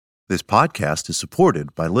This podcast is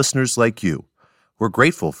supported by listeners like you. We're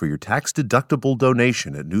grateful for your tax-deductible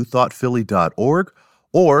donation at newthoughtphilly.org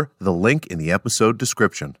or the link in the episode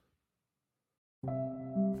description.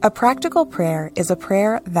 A practical prayer is a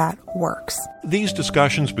prayer that works. These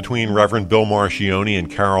discussions between Reverend Bill Marcioni and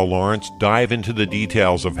Carol Lawrence dive into the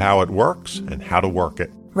details of how it works and how to work it.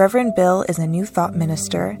 Reverend Bill is a New Thought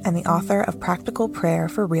minister and the author of Practical Prayer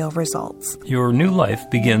for Real Results. Your new life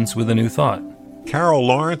begins with a new thought. Carol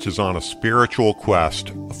Lawrence is on a spiritual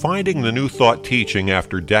quest, finding the New Thought teaching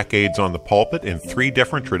after decades on the pulpit in 3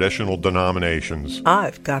 different traditional denominations.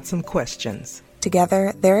 I've got some questions.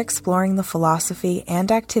 Together, they're exploring the philosophy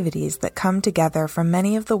and activities that come together from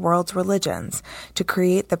many of the world's religions to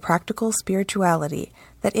create the practical spirituality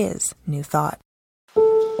that is New Thought.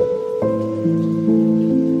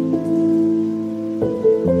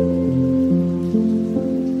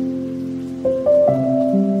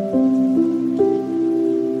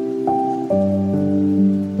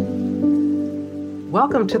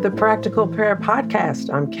 Welcome to the Practical Prayer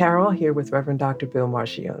Podcast. I'm Carol, here with Reverend Dr. Bill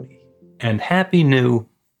Marcioni. And happy new,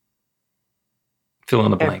 fill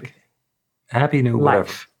in the blank. Everything. Happy new whatever.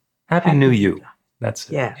 Life. Happy new you. That's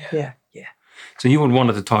it. Yeah. So you would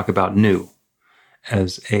wanted to talk about new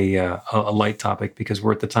as a light topic because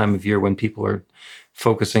we're at the time of year when people are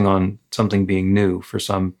focusing on something being new for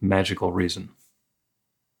some magical reason.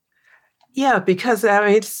 Yeah, because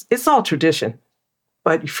it's all tradition.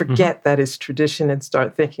 But you forget that it's tradition and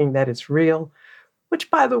start thinking that it's real, which,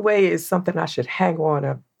 by the way, is something I should hang on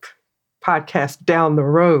a podcast down the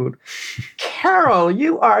road. Carol,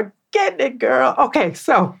 you are getting it, girl. Okay,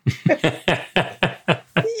 so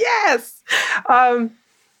yes.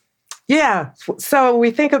 So we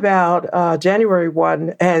think about January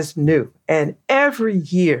 1 as new. And every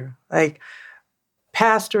year, like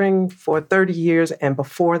pastoring for 30 years and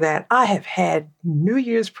before that, I have had New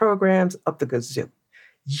Year's programs up the gazoo.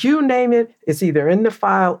 You name it, it's either in the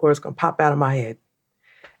file or it's going to pop out of my head.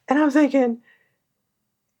 And I'm thinking,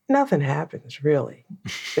 nothing happens really.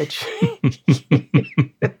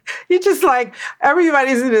 You just like,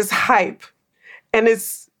 everybody's in this hype. And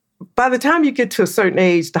it's, by the time you get to a certain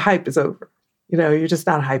age, the hype is over. You know, you're just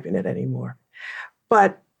not hyping it anymore.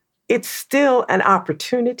 But it's still an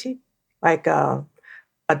opportunity, like a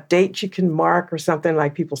date you can mark or something,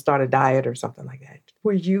 like people start a diet or something like that,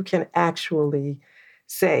 where you can actually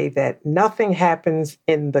say that nothing happens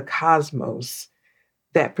in the cosmos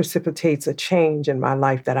that precipitates a change in my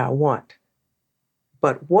life that I want.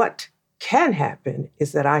 But what can happen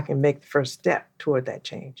is that I can make the first step toward that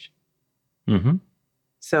change. Mm-hmm.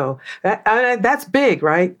 So that's big,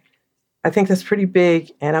 right? I think that's pretty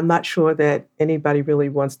big. And I'm not sure that anybody really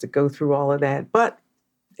wants to go through all of that. But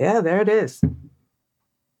yeah, there it is.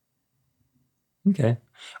 Okay.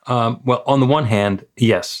 Well, on the one hand,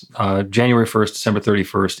 yes, January 1st, December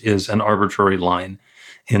 31st is an arbitrary line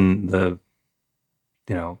in the,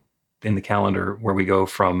 in the calendar where we go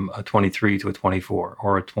from a 23 to a 24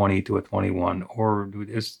 or a 20 to a 21, or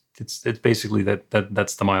it's basically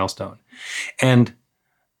that's the milestone. And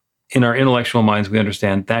in our intellectual minds, we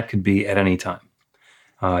understand that could be at any time.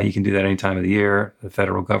 You can do that any time of the year. The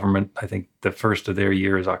federal government, I think the first of their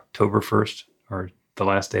year is October 1st or the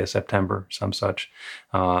last day of September, some such.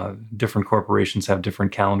 Different corporations have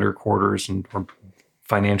different calendar quarters or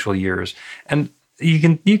financial years, and you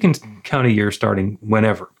can count a year starting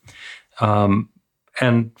whenever.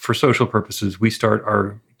 And for social purposes, we start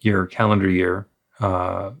our calendar year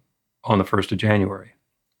on the 1st of January.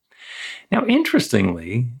 Now,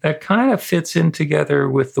 interestingly, that kind of fits in together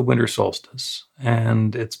with the winter solstice,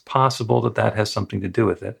 and it's possible that has something to do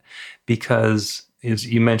with it, because as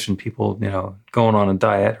you mentioned, people, going on a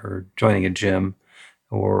diet or joining a gym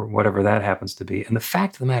or whatever that happens to be. And the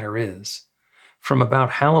fact of the matter is, from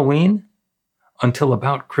about Halloween until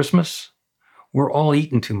about Christmas, we're all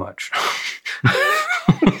eating too much.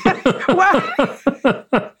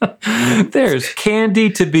 There's candy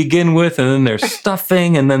to begin with, and then there's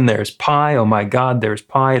stuffing, and then there's pie. Oh my God, there's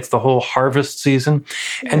pie. It's the whole harvest season.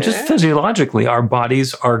 And just physiologically, our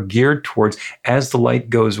bodies are geared towards, as the light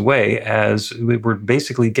goes away, as we're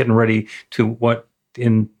basically getting ready to what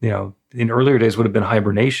in earlier days would have been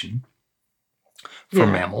hibernation for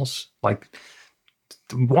mammals. Like,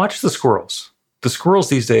 watch the squirrels. The squirrels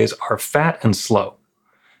these days are fat and slow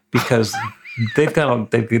because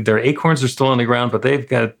their acorns are still on the ground, but they've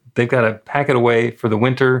got to pack it away for the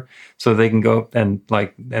winter so they can go and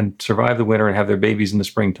survive the winter and have their babies in the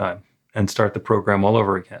springtime and start the program all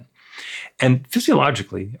over again. And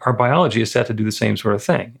physiologically, our biology is set to do the same sort of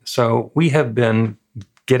thing. So we have been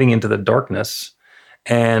getting into the darkness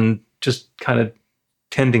and just kind of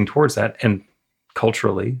tending towards that. And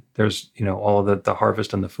culturally, there's, all of the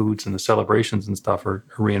harvest and the foods and the celebrations and stuff are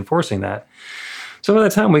reinforcing that. So by the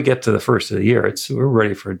time we get to the first of the year, we're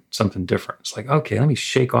ready for something different. It's like, okay, let me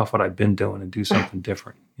shake off what I've been doing and do something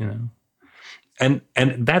different, And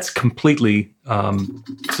that's completely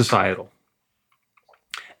societal.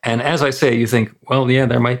 And as I say, you think, well, yeah,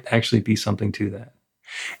 there might actually be something to that.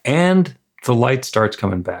 And the light starts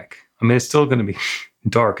coming back. I mean, it's still going to be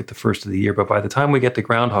dark at the first of the year, but by the time we get to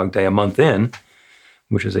Groundhog Day, a month in,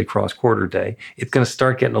 which is a cross-quarter day, it's going to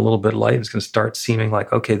start getting a little bit light. It's going to start seeming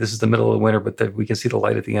like, okay, this is the middle of the winter, but we can see the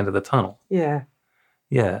light at the end of the tunnel. Yeah.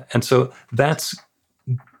 Yeah. And so that's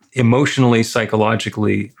emotionally,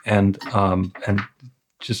 psychologically, and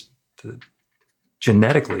just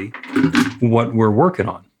genetically what we're working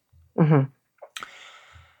on. Mm-hmm.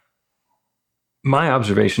 My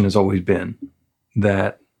observation has always been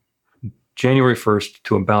that January 1st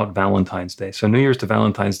to about Valentine's Day. So New Year's to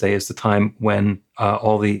Valentine's Day is the time when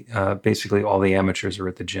basically all the amateurs are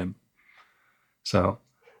at the gym. So,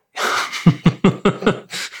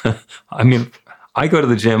 I mean, I go to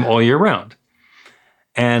the gym all year round.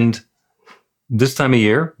 And this time of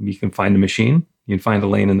year, you can find a machine, you can find a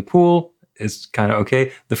lane in the pool. It's kind of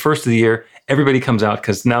okay. The first of the year, everybody comes out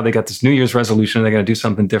because now they got this New Year's resolution. They got to do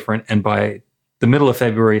something different. And by the middle of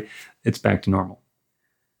February, it's back to normal.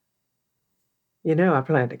 I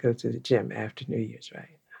plan to go to the gym after New Year's,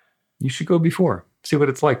 right? You should go before. See what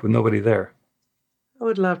it's like with nobody there. I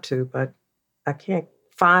would love to, but I can't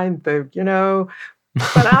find but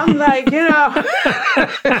I'm like,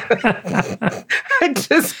 I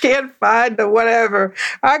just can't find the whatever.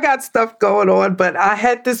 I got stuff going on, but I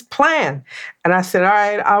had this plan. And I said, all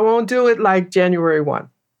right, I won't do it like January 1.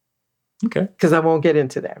 Okay. Because I won't get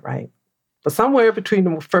into that, right? But somewhere between the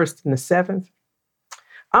 1st and the 7th,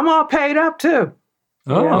 I'm all paid up too.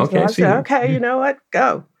 Oh, okay. So I said, okay, you know what?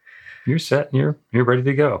 Go. You're set and you're ready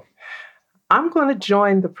to go. I'm going to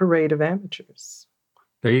join the Parade of Amateurs.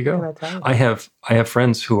 There you go. I have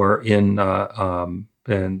friends who are in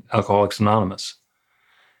Alcoholics Anonymous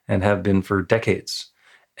and have been for decades.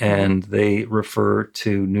 And they refer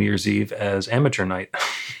to New Year's Eve as amateur night.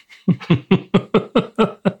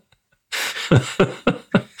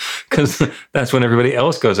 Because that's when everybody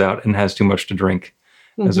else goes out and has too much to drink.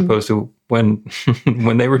 As opposed to when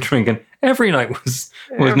they were drinking, every night was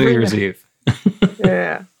New Year's Eve.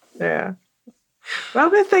 Yeah. Well,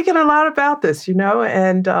 I've been thinking a lot about this, and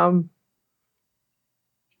I'm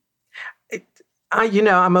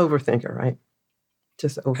overthinker, right?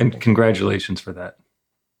 Just overthinker. And congratulations for that.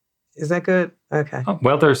 Is that good? Okay. Oh,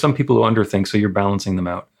 well, there are some people who underthink, so you're balancing them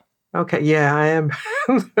out. Okay. Yeah, I am.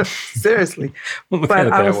 Seriously. Look at it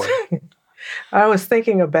that way. I was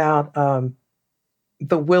thinking about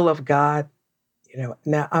the will of God.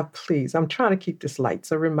 Now, I'm trying to keep this light,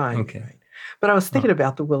 so remind me, right? But I was thinking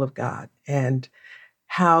about the will of God and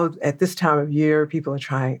how at this time of year, people are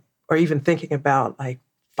trying, or even thinking about like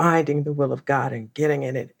finding the will of God and getting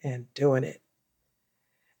in it and doing it.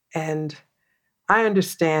 And I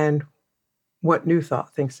understand what New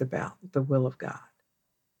Thought thinks about the will of God.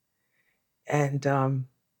 And I'm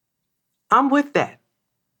with that.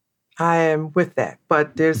 I am with that.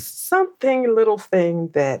 But there's little thing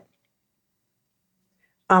that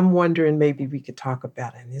I'm wondering maybe we could talk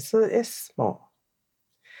about. And it's small.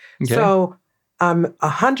 Okay. So I'm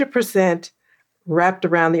 100% wrapped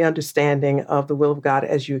around the understanding of the will of God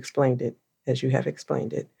as you have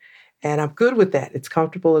explained it. And I'm good with that. It's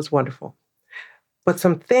comfortable. It's wonderful. But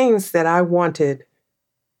some things that I wanted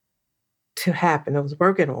to happen, I was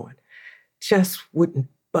working on, just would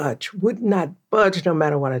not budge no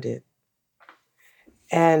matter what I did.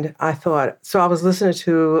 And I thought, so I was listening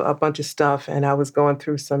to a bunch of stuff and I was going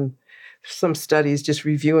through some studies, just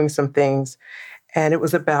reviewing some things. And it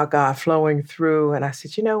was about God flowing through. And I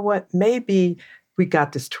said, you know what? Maybe we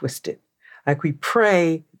got this twisted. Like we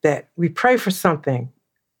pray for something.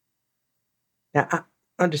 Now, I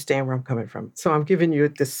understand where I'm coming from. So I'm giving you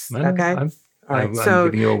this, okay? All right. I'm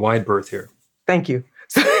giving you a wide berth here. Thank you.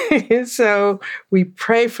 So we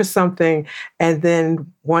pray for something and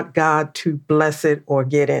then want God to bless it or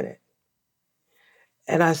get in it.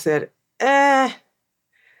 And I said, that's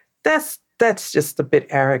just a bit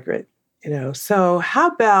arrogant, So how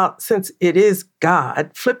about, since it is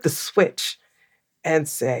God, flip the switch and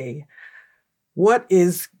say, what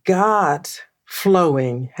is God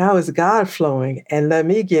flowing? How is God flowing? And let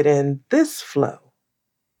me get in this flow,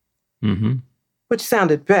 which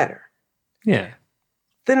sounded better. Yeah.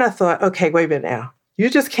 Then I thought, okay, wait a minute now. You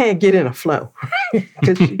just can't get in a flow.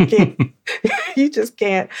 Because you can't. You just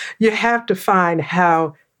can't. You have to find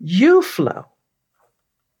how you flow.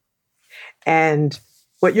 And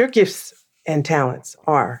what your gifts and talents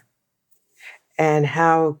are, and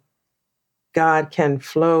how God can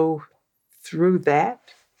flow through that.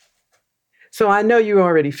 So I know you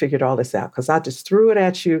already figured all this out because I just threw it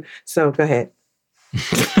at you. So go ahead.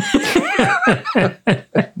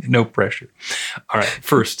 No pressure. All right.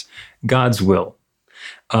 First, God's will.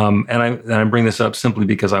 And I bring this up simply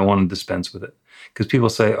because I want to dispense with it. Because people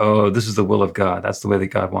say, oh, this is the will of God. That's the way that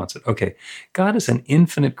God wants it. Okay. God is an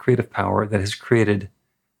infinite creative power that has created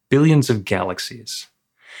billions of galaxies.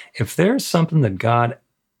 If there's something that God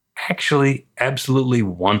actually absolutely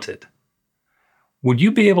wanted, would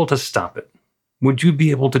you be able to stop it? Would you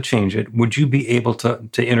be able to change it? Would you be able to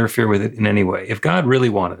interfere with it in any way? If God really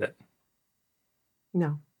wanted it?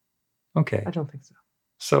 No. Okay. I don't think so.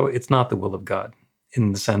 So it's not the will of God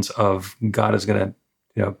in the sense of God is going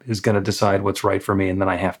to decide what's right for me, and then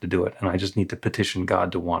I have to do it, and I just need to petition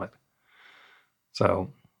God to want it.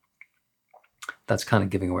 So that's kind of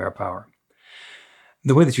giving away our power.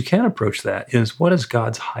 The way that you can approach that is, what is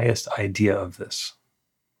God's highest idea of this?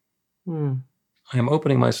 I am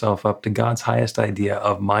opening myself up to God's highest idea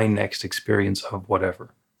of my next experience of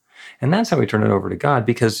whatever. And that's how we turn it over to God,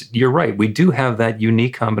 because you're right. We do have that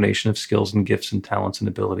unique combination of skills and gifts and talents and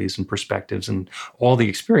abilities and perspectives and all the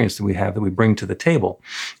experience that we have that we bring to the table.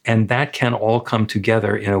 And that can all come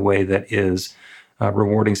together in a way that is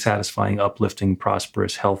rewarding, satisfying, uplifting,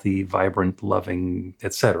 prosperous, healthy, vibrant, loving,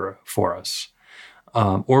 etc. for us.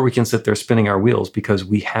 Or we can sit there spinning our wheels because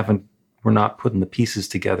we're not putting the pieces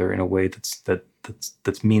together in a way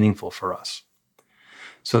that's meaningful for us.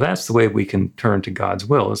 So that's the way we can turn to God's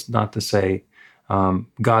will. It's not to say,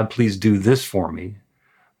 God, please do this for me,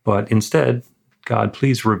 but instead, God,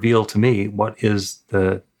 please reveal to me what is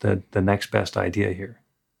the next best idea here.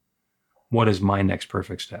 What is my next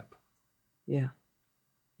perfect step? Yeah.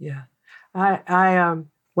 I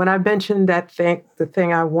when I mentioned the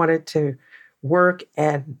thing I wanted to work,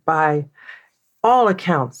 and by all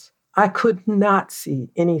accounts, I could not see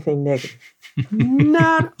anything negative.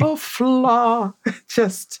 Not a flaw.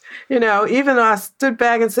 Just, even though I stood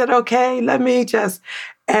back and said, okay, let me just,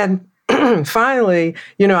 and finally,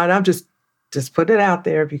 and I'm just putting it out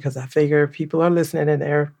there because I figure people are listening and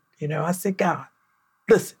they're, I said, God,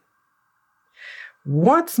 listen,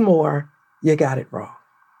 once more, you got it wrong.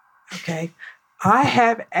 Okay. I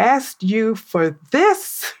have asked you for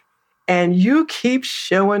this and you keep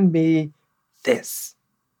showing me this.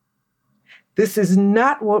 This is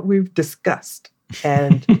not what we've discussed.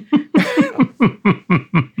 And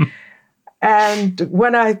and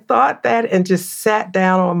when I thought that and just sat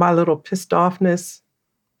down on my little pissed offness,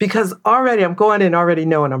 because already I'm going in already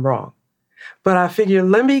knowing I'm wrong. But I figured,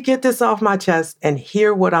 let me get this off my chest and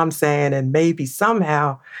hear what I'm saying. And maybe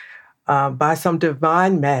somehow, by some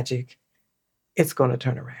divine magic, it's going to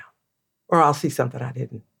turn around. Or I'll see something I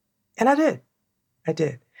didn't. And I did.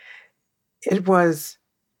 It was,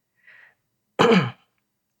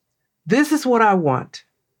 this is what I want.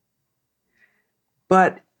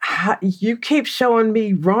 But you keep showing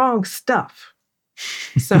me wrong stuff.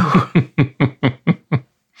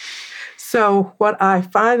 So what I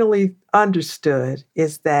finally understood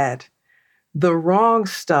is that the wrong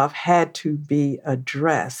stuff had to be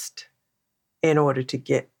addressed in order to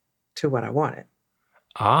get to what I wanted.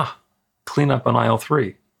 Clean up on aisle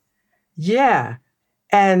 3. Yeah.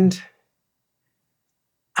 And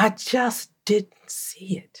I just didn't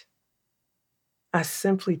see it. I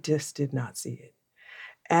simply just did not see it.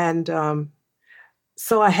 And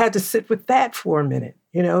so I had to sit with that for a minute,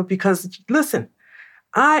 because listen,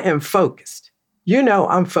 I am focused.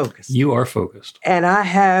 I'm focused. You are focused. And I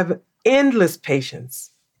have endless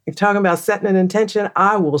patience. If you're talking about setting an intention,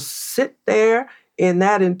 I will sit there in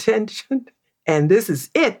that intention and this is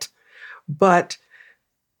it. But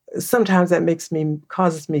sometimes that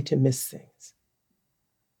causes me to miss things,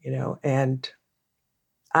 and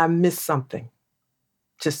I missed something,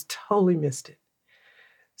 just totally missed it.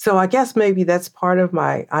 So I guess maybe that's part of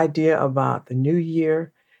my idea about the new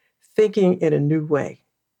year, thinking in a new way.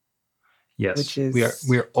 Yes, which is,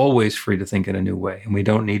 we are always free to think in a new way, and we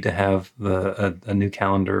don't need to have a new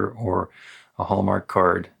calendar or a Hallmark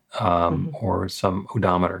card or some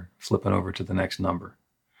odometer flipping over to the next number.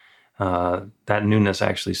 That newness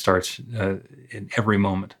actually starts in every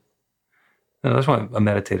moment. Now, that's why a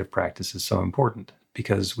meditative practice is so important,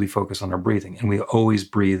 because we focus on our breathing, and we always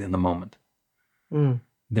breathe in the moment.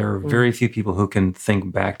 There are very few people who can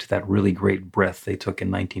think back to that really great breath they took in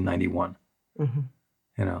 1991.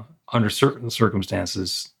 Under certain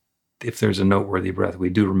circumstances, if there's a noteworthy breath, we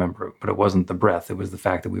do remember it, but it wasn't the breath. It was the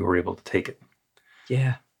fact that we were able to take it.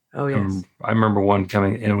 Yeah. Oh, yes. I remember one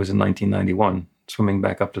coming, and it was in 1991, swimming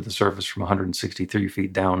back up to the surface from 163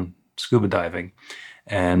 feet down, scuba diving,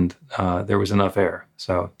 and there was enough air.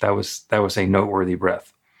 So that was a noteworthy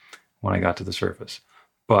breath when I got to the surface.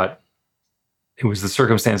 But it was the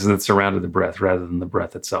circumstances that surrounded the breath rather than the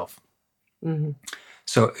breath itself. Mm-hmm.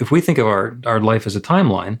 So if we think of our life as a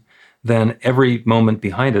timeline, then every moment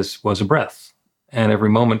behind us was a breath. And every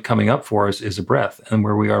moment coming up for us is a breath. And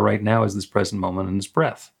where we are right now is this present moment and this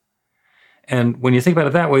breath. And when you think about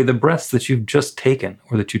it that way, the breaths that you've just taken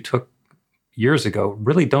or that you took years ago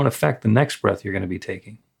really don't affect the next breath you're going to be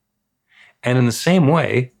taking. And in the same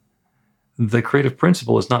way, the creative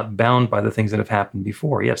principle is not bound by the things that have happened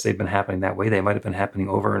before. Yes, they've been happening that way. They might have been happening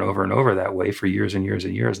over and over and over that way for years and years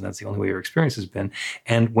and years, and that's the only way your experience has been.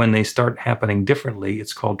 And when they start happening differently,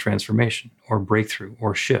 it's called transformation or breakthrough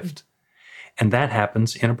or shift. And that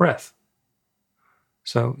happens in a breath.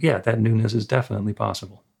 So yeah, that newness is definitely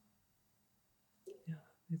possible. Yeah,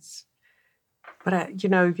 but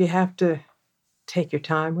you have to take your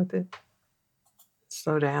time with it,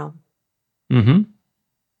 slow down. Mm-hmm.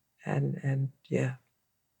 And yeah.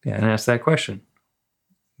 Yeah, and ask that question.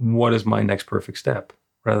 What is my next perfect step?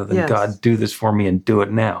 Rather than, Yes. God, do this for me and do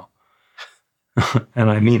it now.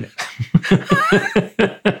 And I mean it.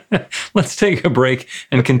 Let's take a break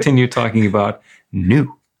and continue talking about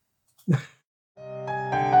new.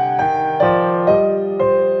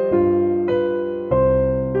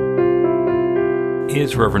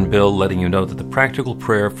 It's Reverend Bill letting you know that the Practical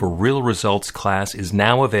Prayer for Real Results class is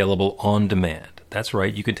now available on demand. That's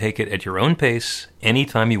right, you can take it at your own pace,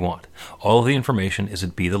 anytime you want. All of the information is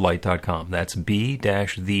at BeTheLight.com. That's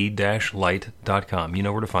B-the-light.com. You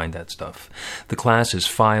know where to find that stuff. The class is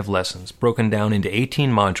 5 lessons, broken down into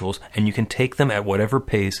 18 modules, and you can take them at whatever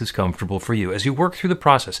pace is comfortable for you. As you work through the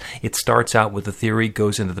process, it starts out with the theory,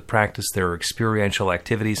 goes into the practice, there are experiential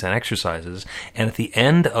activities and exercises, and at the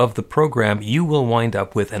end of the program, you will wind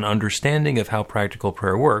up with an understanding of how practical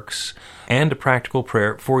prayer works, and a practical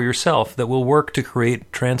prayer for yourself that will work to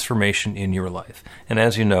create transformation in your life. And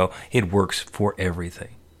as you know, it works for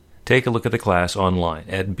everything. Take a look at the class online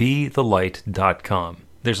at BeTheLight.com.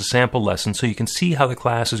 There's a sample lesson so you can see how the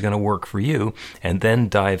class is going to work for you, and then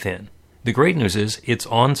dive in. The great news is it's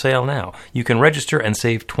on sale now. You can register and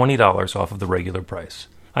save $20 off of the regular price.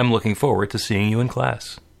 I'm looking forward to seeing you in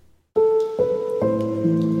class.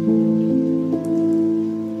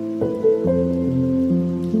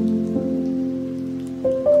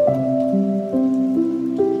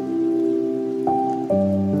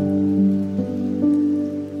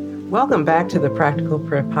 Welcome back to the Practical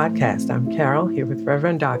Prayer Podcast. I'm Carol, here with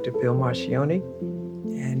Reverend Dr. Bill Marcioni.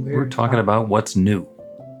 And We're talking about what's new.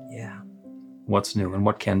 Yeah. What's new and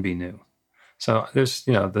what can be new. So there's,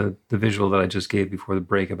 the visual that I just gave before the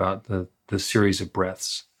break about the series of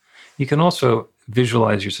breaths. You can also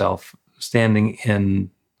visualize yourself standing in,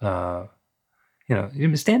 standing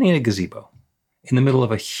in a gazebo in the middle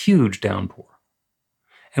of a huge downpour.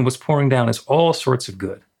 And what's pouring down is all sorts of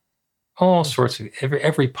good. All sorts of,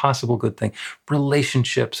 every possible good thing.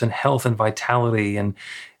 Relationships and health and vitality and,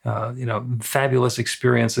 fabulous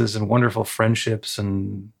experiences and wonderful friendships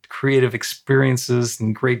and creative experiences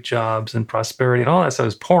and great jobs and prosperity and all that stuff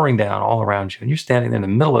is pouring down all around you. And you're standing there in the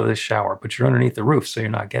middle of this shower, but you're underneath the roof, so you're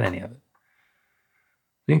not getting any of it.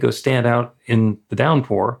 You can go stand out in the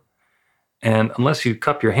downpour, and unless you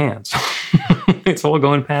cup your hands, it's all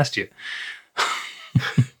going past you.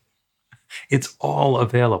 It's all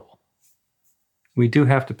available. We do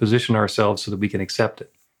have to position ourselves so that we can accept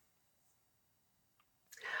it.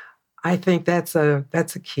 I think that's a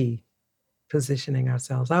key, positioning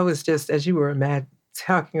ourselves. I was just, as you were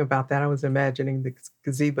talking about that, I was imagining the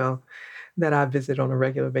gazebo that I visit on a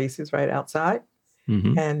regular basis right outside.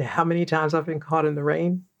 Mm-hmm. And how many times I've been caught in the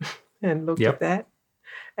rain and looked Yep. at that.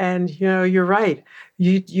 And, you're right.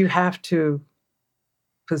 You have to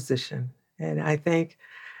position. And I think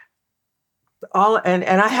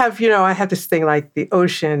and I have, I have this thing like the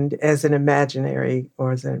ocean as an imaginary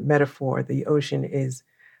or as a metaphor. The ocean is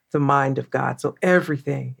the mind of God. So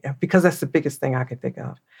everything, because that's the biggest thing I can think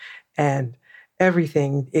of. And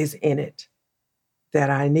everything is in it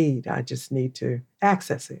that I need. I just need to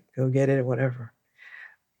access it, go get it or whatever.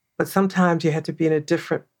 But sometimes you have to be you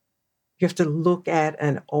have to look at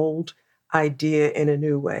an old idea in a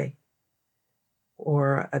new way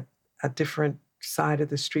or a different side of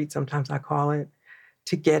the street, sometimes I call it,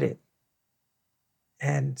 to get it.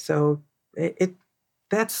 And so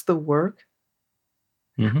that's the work.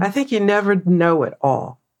 Mm-hmm. I think you never know it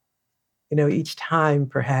all. Each time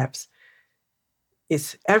perhaps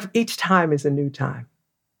each time is a new time.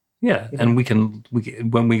 Yeah, and we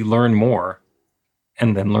when we learn more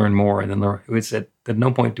and then learn more and then learn, it's at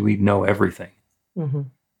no point do we know everything. Mm-hmm.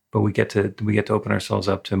 but we get to open ourselves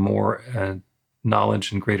up to more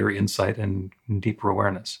knowledge and greater insight and deeper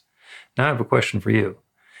awareness. Now I have a question for you.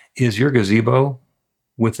 Is your gazebo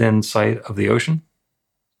within sight of the ocean?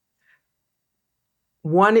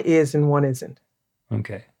 One is and one isn't.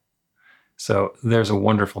 Okay. So there's a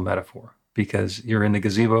wonderful metaphor, because you're in the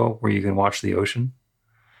gazebo where you can watch the ocean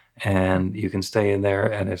and you can stay in there.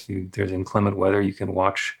 And if there's inclement weather, you can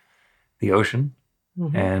watch the ocean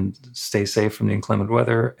and stay safe from the inclement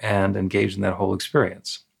weather and engage in that whole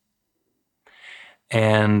experience.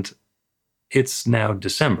 And it's now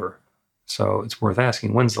December. So it's worth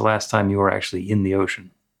asking, when's the last time you were actually in the ocean?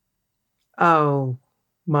 Oh,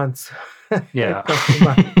 months. Yeah.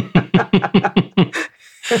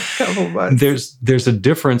 Couple months. There's a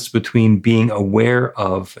difference between being aware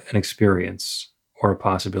of an experience or a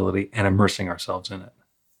possibility and immersing ourselves in it.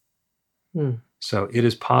 So it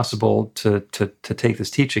is possible to take this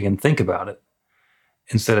teaching and think about it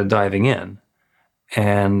instead of diving in.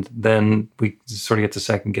 And then we sort of get to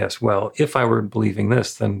second guess, well, if I were believing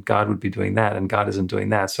this, then God would be doing that, and God isn't doing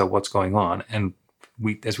that, so what's going on? And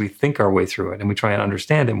as we think our way through it and we try and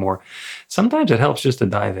understand it more, sometimes it helps just to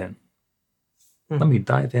dive in. Let me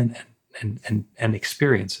dive in and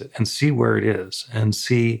experience it and see where it is and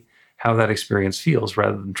see how that experience feels,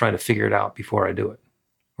 rather than try to figure it out before I do it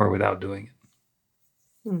or without doing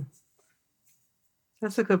it.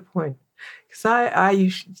 That's a good point. Because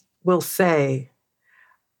I will say,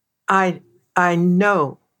 I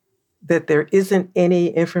know that there isn't any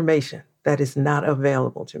information that is not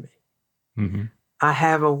available to me. I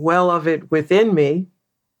have a well of it within me.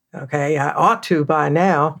 Okay, I ought to by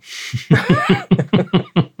now.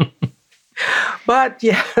 But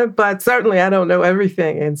certainly I don't know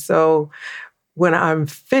everything. And so when I'm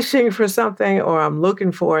fishing for something or I'm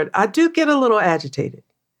looking for it, I do get a little agitated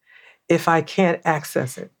if I can't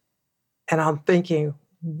access it. And I'm thinking,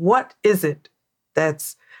 what is it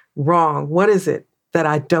that's wrong? What is it that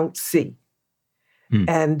I don't see?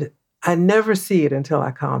 And I never see it until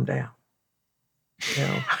I calm down. You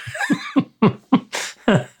know?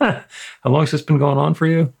 How long has this been going on for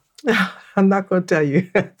you? I'm not going to tell you.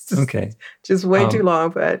 It's just way too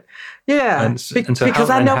long. But yeah, because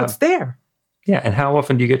I know it's there. Yeah, and how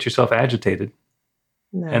often do you get yourself agitated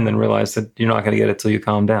and then realize that you're not going to get it till you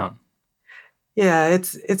calm down? Yeah,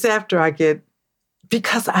 it's after I get,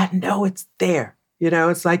 because I know it's there. You know,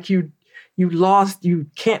 it's like you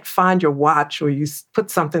can't find your watch, or you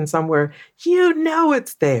put something somewhere, you know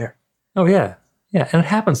it's there. Oh, yeah. Yeah, and it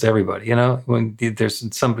happens to everybody, you know, when there's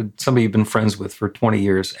somebody you've been friends with for 20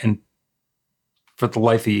 years, and for the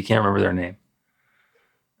life of you can't remember their name.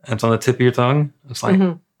 And it's on the tip of your tongue. It's like,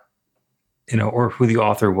 you know, or who the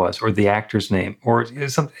author was, or the actor's name, or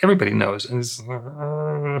something everybody knows.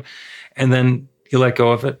 And then you let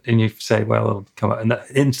go of it and you say, well, it'll come out. And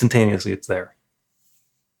instantaneously it's there.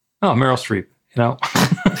 Oh, Meryl Streep, you know,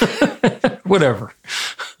 whatever.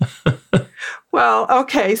 Well,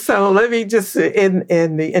 okay. So let me just,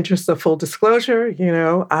 in the interest of full disclosure, you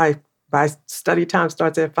know, my study time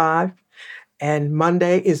starts at 5, and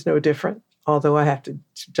Monday is no different, although I have to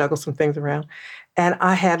juggle some things around. And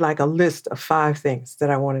I had like a list of 5 things that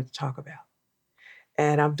I wanted to talk about.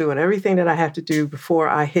 And I'm doing everything that I have to do before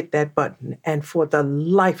I hit that button. And for the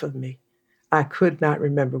life of me, I could not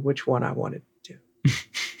remember which one I wanted to do.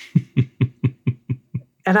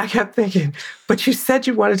 And I kept thinking, but you said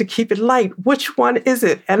you wanted to keep it light. Which one is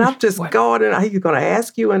it? And I'm just going, and he's going to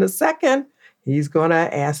ask you in a second. He's going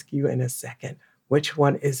to ask you in a second. Which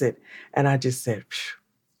one is it? And I just said,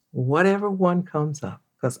 whatever one comes up.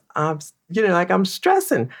 Because I'm, you know, like I'm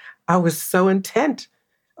stressing. I was so intent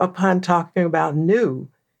upon talking about new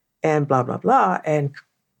and blah, blah, blah. And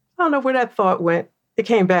I don't know where that thought went. It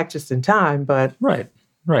came back just in time, but. Right.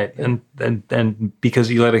 And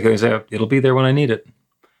because you let it go, you say, it'll be there when I need it.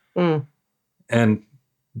 And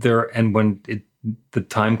when the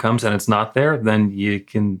time comes and it's not there, then you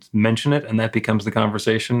can mention it, and that becomes the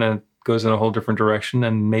conversation, and it goes in a whole different direction,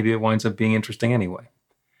 and maybe it winds up being interesting anyway.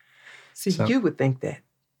 See, you would think that.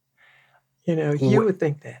 You know, you would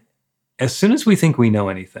think that. As soon as we think we know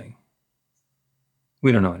anything,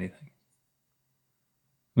 we don't know anything.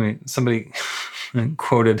 I mean, somebody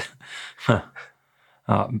quoted,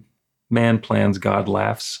 man plans, God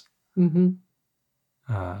laughs.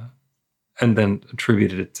 And then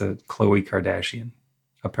attributed it to Khloe Kardashian,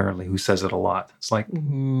 apparently, who says it a lot. It's like,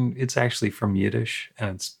 it's actually from Yiddish,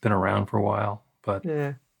 and it's been around for a while, but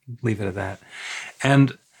leave it at that.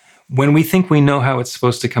 And when we think we know how it's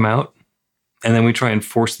supposed to come out, and then we try and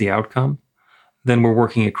force the outcome, then we're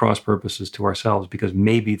working at cross purposes to ourselves, because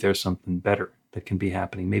maybe there's something better that can be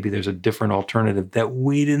happening. Maybe there's a different alternative that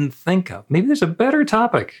we didn't think of. Maybe there's a better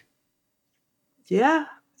topic. Yeah.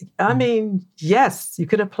 I mean, yes, you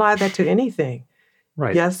could apply that to anything.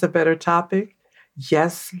 Right. Yes, a better topic.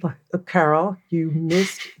 Yes, Carol, you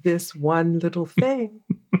missed this one little thing.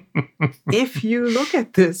 If you look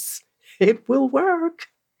at this, it will work.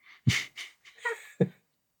 I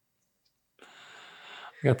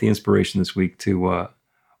got the inspiration this week to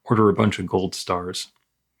order a bunch of gold stars.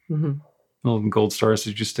 Mm-hmm. Little gold stars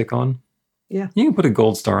that you stick on. Yeah. You can put a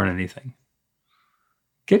gold star on anything.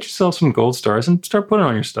 Get yourself some gold stars and start putting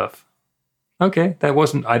on your stuff. Okay,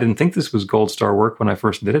 I didn't think this was gold star work when I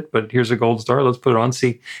first did it, but here's a gold star. Let's put it on.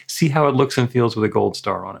 See how it looks and feels with a gold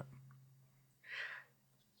star on it.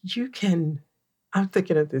 I'm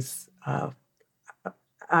thinking of this, I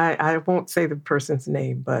won't say the person's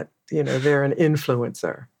name, but they're an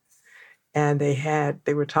influencer. And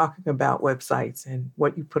they were talking about websites and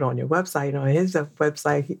what you put on your website. His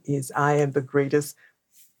website is I am the greatest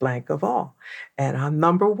blank of all. And I'm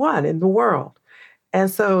number one in the world. And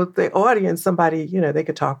so the audience, somebody, they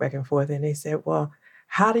could talk back and forth, and they said, well,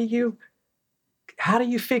 how do you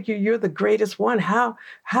figure you're the greatest one? How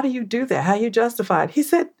do you do that? How you justify it? He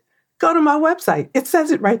said, go to my website. It says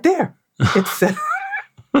it right there. It says,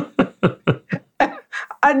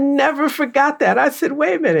 I never forgot that. I said,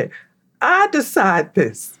 wait a minute. I decide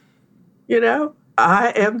this.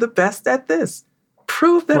 I am the best at this.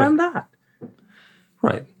 Prove that I'm not.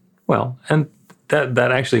 Right. Well, and that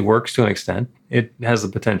actually works to an extent. It has the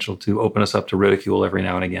potential to open us up to ridicule every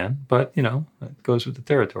now and again, but, it goes with the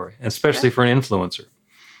territory, especially for an influencer.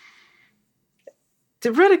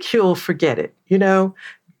 The ridicule, forget it. Don't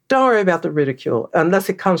worry about the ridicule unless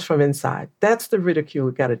it comes from inside. That's the ridicule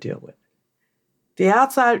we got to deal with. The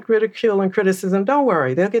outside ridicule and criticism, don't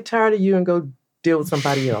worry. They'll get tired of you and go deal with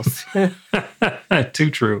somebody else. Too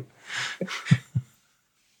true.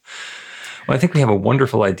 Well, I think we have a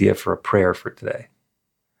wonderful idea for a prayer for today.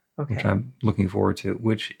 Okay. Which I'm looking forward to,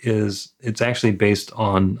 it's actually based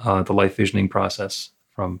on the life visioning process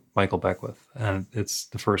from Michael Beckwith. And it's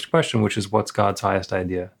the first question, which is, what's God's highest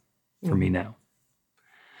idea for me now?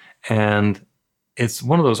 And it's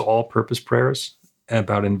one of those all-purpose prayers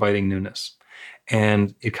about inviting newness.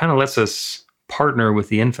 And it kind of lets us partner with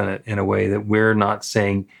the infinite in a way that we're not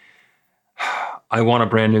saying, I want a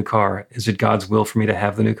brand new car. Is it God's will for me to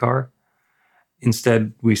have the new car?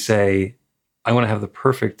 Instead, we say, I want to have the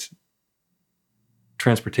perfect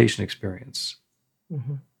transportation experience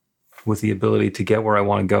with the ability to get where I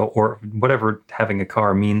want to go, or whatever having a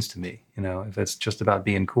car means to me. If it's just about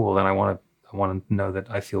being cool, then I want to know that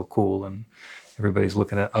I feel cool and everybody's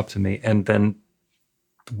looking up to me. And then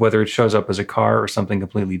whether it shows up as a car or something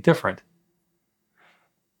completely different,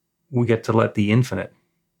 we get to let the infinite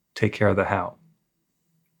take care of the how.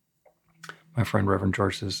 My friend Reverend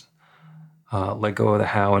George says, let go of the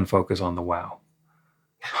how and focus on the wow.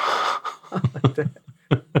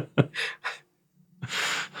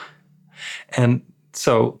 And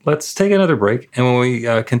so let's take another break, and when we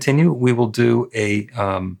continue, we will do a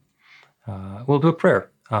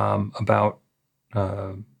prayer about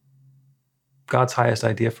God's highest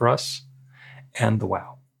idea for us and the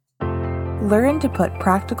wow. Learn to put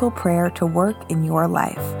practical prayer to work in your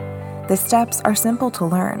life. The steps are simple to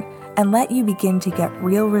learn and let you begin to get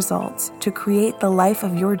real results to create the life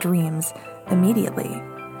of your dreams immediately.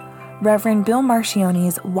 Reverend Bill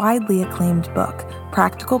Marcione's widely acclaimed book,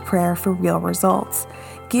 Practical Prayer for Real Results,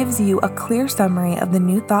 gives you a clear summary of the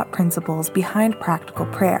New Thought principles behind practical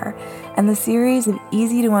prayer and the series of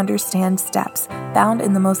easy-to-understand steps found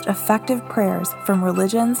in the most effective prayers from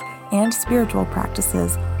religions and spiritual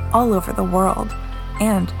practices all over the world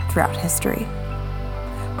and throughout history.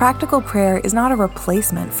 Practical prayer is not a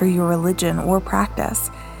replacement for your religion or practice.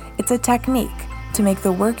 It's a technique to make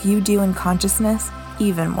the work you do in consciousness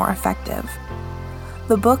even more effective.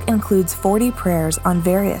 The book includes 40 prayers on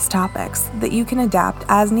various topics that you can adapt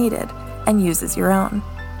as needed and use as your own.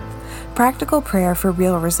 Practical Prayer for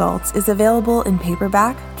Real Results is available in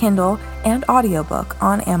paperback, Kindle, and audiobook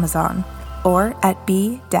on Amazon or at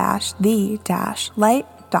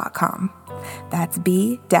b-the-light.com. That's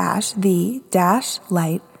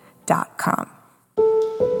b-the-light.com.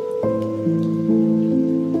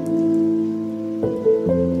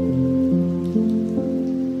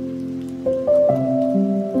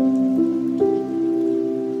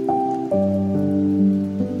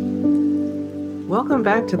 Welcome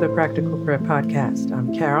back to the Practical Prayer Podcast.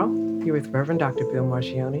 I'm Carol, here with Reverend Dr. Bill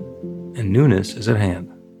Marcione. And newness is at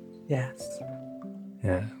hand. Yes.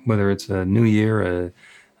 Yeah, whether it's a new year,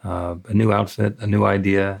 a new outfit, a new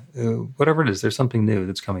idea, whatever it is. There's something new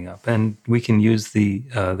that's coming up, and we can use the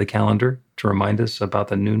calendar to remind us about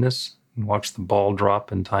the newness and watch the ball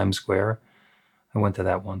drop in Times Square. I went to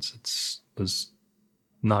that once. It was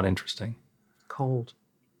not interesting. Cold.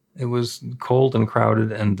 It was cold and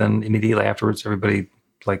crowded, and then immediately afterwards, everybody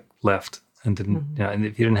like left and didn't. And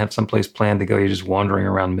if you didn't have someplace planned to go, you're just wandering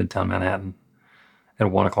around Midtown Manhattan at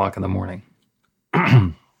 1:00 in the morning.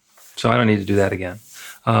 So I don't need to do that again.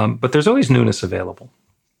 But there's always newness available.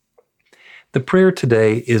 The prayer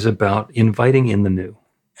today is about inviting in the new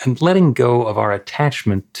and letting go of our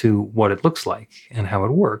attachment to what it looks like and how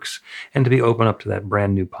it works, and to be open up to that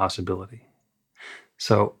brand new possibility.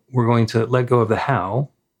 So we're going to let go of the how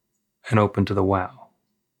and open to the wow,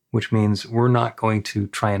 which means we're not going to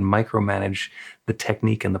try and micromanage the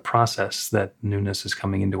technique and the process that newness is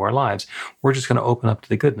coming into our lives. We're just going to open up to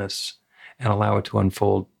the goodness and allow it to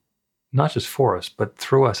unfold, not just for us, but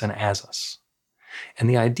through us and as us. And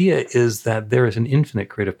the idea is that there is an infinite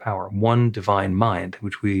creative power, one divine mind,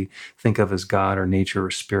 which we think of as God or nature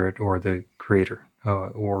or spirit or the creator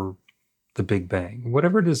or the Big Bang.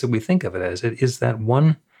 Whatever it is that we think of it as, it is that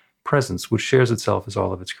one presence which shares itself as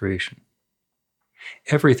all of its creation.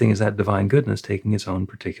 Everything is that divine goodness taking its own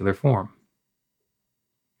particular form.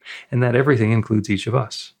 And that everything includes each of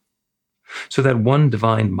us. So that one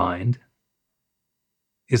divine mind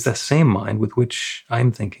is the same mind with which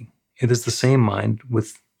I'm thinking. It is the same mind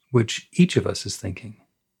with which each of us is thinking.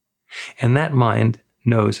 And that mind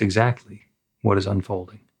knows exactly what is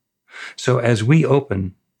unfolding. So as we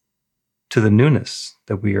open to the newness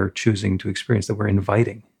that we are choosing to experience, that we're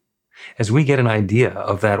inviting, as we get an idea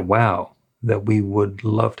of that wow that we would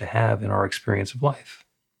love to have in our experience of life,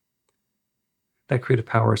 that creative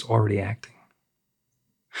power is already acting.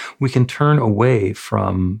 We can turn away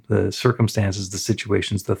from the circumstances, the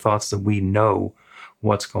situations, the thoughts that we know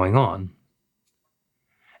what's going on,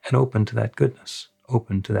 and open to that goodness,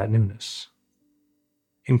 open to that newness.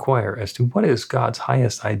 Inquire as to what is God's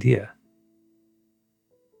highest idea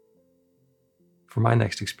for my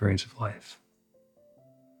next experience of life.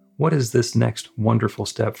 What is this next wonderful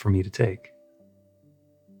step for me to take?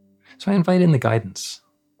 So I invite in the guidance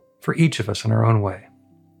for each of us in our own way.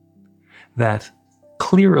 That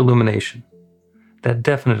clear illumination, that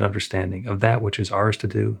definite understanding of that which is ours to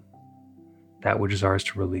do, that which is ours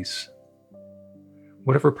to release.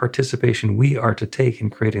 Whatever participation we are to take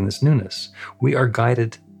in creating this newness, we are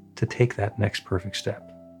guided to take that next perfect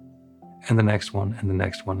step, and the next one, and the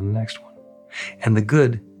next one, and the next one. And the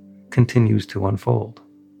good continues to unfold.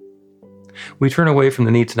 We turn away from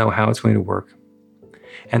the need to know how it's going to work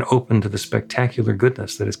and open to the spectacular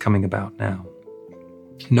goodness that is coming about now,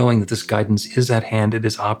 knowing that this guidance is at hand, it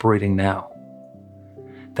is operating now.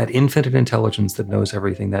 That infinite intelligence that knows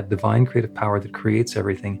everything, that divine creative power that creates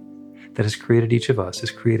everything, that has created each of us,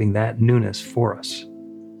 is creating that newness for us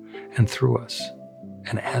and through us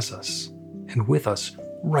and as us and with us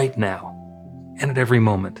right now and at every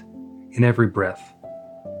moment, in every breath.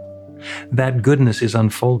 That goodness is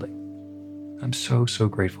unfolding. I'm so, so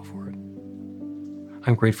grateful for it.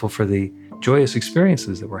 I'm grateful for the joyous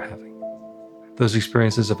experiences that we're having, those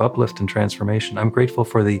experiences of uplift and transformation. I'm grateful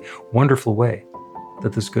for the wonderful way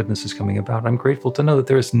that this goodness is coming about. I'm grateful to know that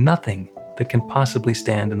there is nothing that can possibly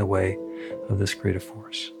stand in the way of this creative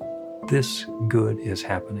force. This good is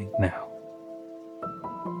happening now.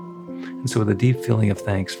 And so with a deep feeling of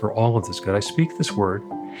thanks for all of this good, I speak this word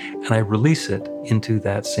and I release it into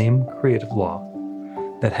that same creative law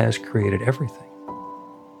that has created everything.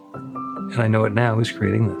 And I know it now is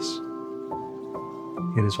creating this.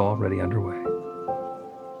 It is already underway.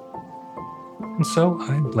 And so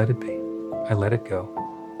I let it be. I let it go.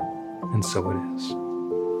 And so it is.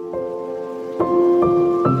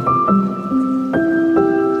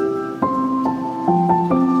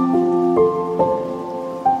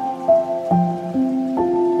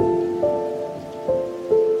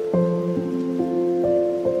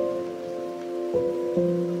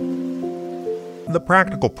 The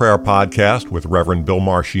Practical Prayer Podcast with Reverend Bill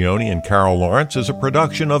Marcioni and Carol Lawrence is a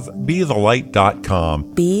production of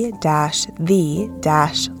BeTheLight.com.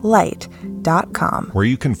 be-the-light.com. Where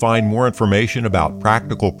you can find more information about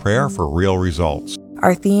practical prayer for real results.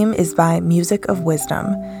 Our theme is by Music of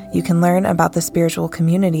Wisdom. You can learn about the spiritual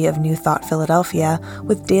community of New Thought Philadelphia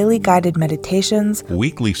with daily guided meditations,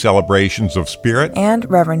 Weekly celebrations of spirit, and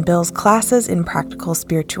Reverend Bill's classes in practical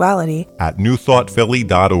spirituality at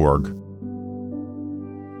newthoughtphilly.org.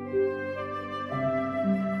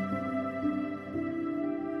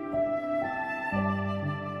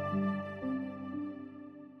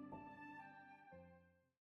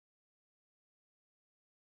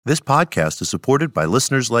 This podcast is supported by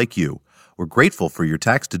listeners like you. We're grateful for your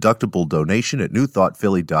tax-deductible donation at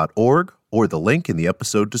newthoughtphilly.org or the link in the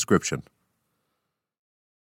episode description.